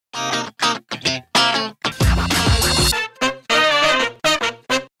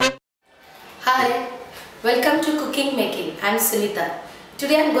I'm Sunita.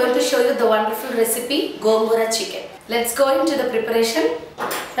 Today I'm going to show you the wonderful recipe Gongura chicken. Let's go into the preparation.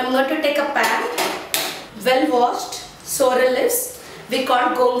 I'm going to take a pan, well washed sorrel leaves. We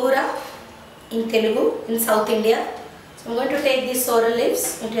call Gongura in Telugu in South India. So I'm going to take these sorrel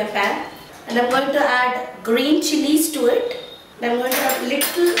leaves into a pan and I'm going to add green chillies to it. And I'm going to add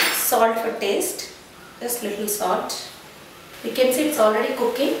little salt for taste, just little salt. You can see it's already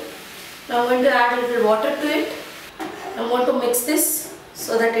cooking. Now I'm going to add a little water to it. I'm going to mix this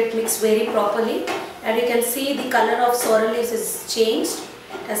so that it mixes very properly, and you can see the color of sorrel leaves is changed,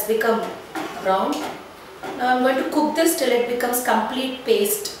 it has become brown. Now I'm going to cook this till it becomes complete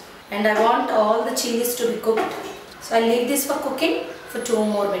paste, and I want all the chilies to be cooked. So I'll leave this for cooking for 2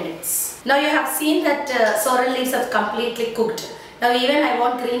 more minutes. Now you have seen that sorrel leaves are completely cooked. Now even I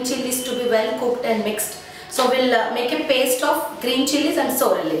want green chilies to be well cooked and mixed. So we'll make a paste of green chilies and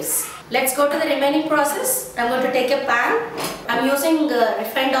sorrel leaves. Let's go to the remaining process. I'm going to take a pan. I'm using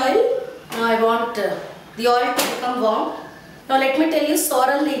refined oil. Now I want the oil to become warm. Now let me tell you,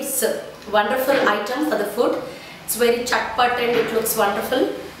 sorrel leaves, wonderful item for the food. It's very chatpat and it looks wonderful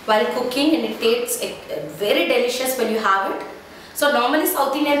while cooking, and it tastes very delicious when you have it. So normally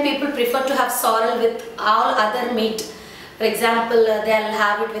South Indian people prefer to have sorrel with all other meat. For example, they'll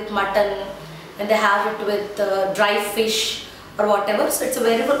have it with mutton, and they have it with dry fish or whatever. So it's a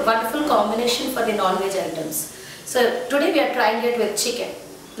very wonderful combination for the non-veg items. So today we are trying it with chicken.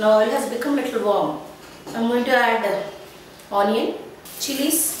 Now oil has become a little warm. I'm going to add onion,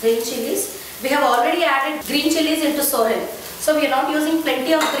 chilies, green chilies. We have already added green chilies into sorrel. So we are not using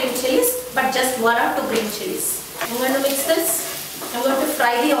plenty of green chilies, but just 1 or 2 green chilies. I'm going to mix this. I'm going to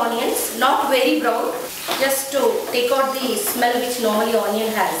fry the onions, not very brown, just to take out the smell which normally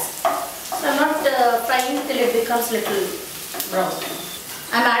onion has. So I'm not frying till it becomes little brown.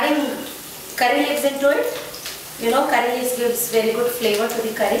 I'm adding curry leaves into it. You know, curry leaves gives very good flavor to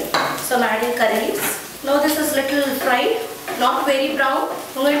the curry. So I'm adding curry leaves. Now this is little fried, not very brown.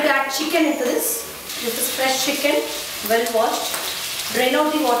 I'm going to add chicken into this. This is fresh chicken, well washed. Drain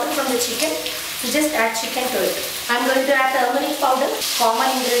out the water from the chicken. Just add chicken to it. I'm going to add turmeric powder, common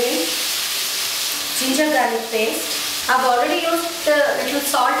ingredient, ginger garlic paste. I've already used little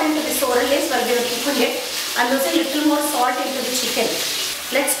salt into the sorrel leaves while we were cooking it. I'm using little more salt into the chicken.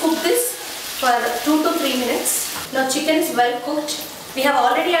 Let's cook this for 2 to 3 minutes. Now chicken is well cooked. We have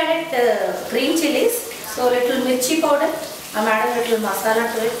already added green chilies. So little mirchi powder. I'm adding little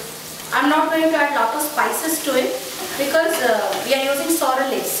masala to it. I'm not going to add lot of spices to it because we are using sorrel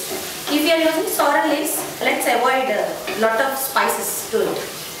leaves. If we are using sorrel leaves, let's avoid a lot of spices to it.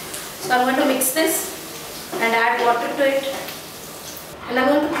 So I'm going to mix this and add water to it, and I'm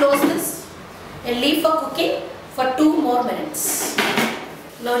going to close this and leave for cooking for 2 more minutes.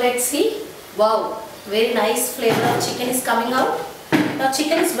 Now let's see. Wow, very nice flavor of chicken is coming out. Now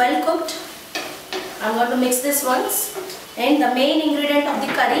chicken is well cooked. I'm going to mix this once, and the main ingredient of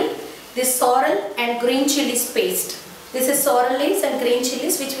the curry, this sorrel and green chilies paste. This is sorrel leaves and green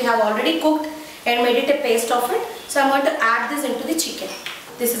chilies which we have already cooked and made it a paste of it. So I'm going to add this into the chicken.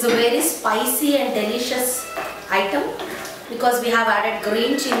 This is a very spicy and delicious item because we have added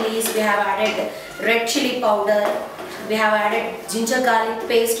green chilies, we have added red chili powder, we have added ginger garlic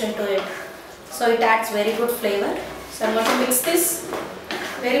paste into it. So it adds very good flavor. So I'm going to mix this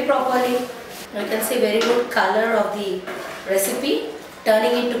very properly. You can see very good color of the recipe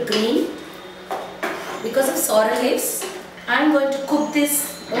turning into green because of sorrel leaves. I'm going to cook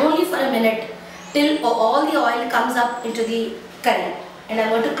this only for a minute till all the oil comes up into the curry. And I'm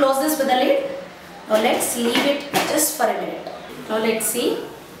going to close this with a lid. Now let's leave it just for a minute. Now let's see.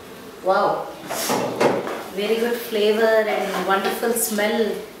 Wow, very good flavor and wonderful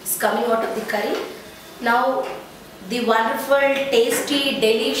smell is coming out of the curry. Now the wonderful, tasty,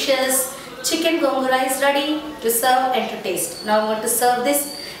 delicious chicken gongura is ready to serve and to taste. Now I'm going to serve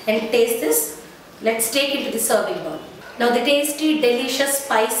this and taste this. Let's take it to the serving bowl. Now the tasty, delicious,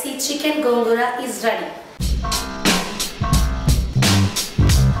 spicy chicken gongura is ready.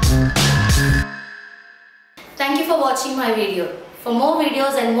 Thank you for watching my video. For more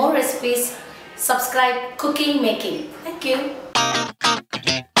videos and more recipes, subscribe Cooking Making. Thank you.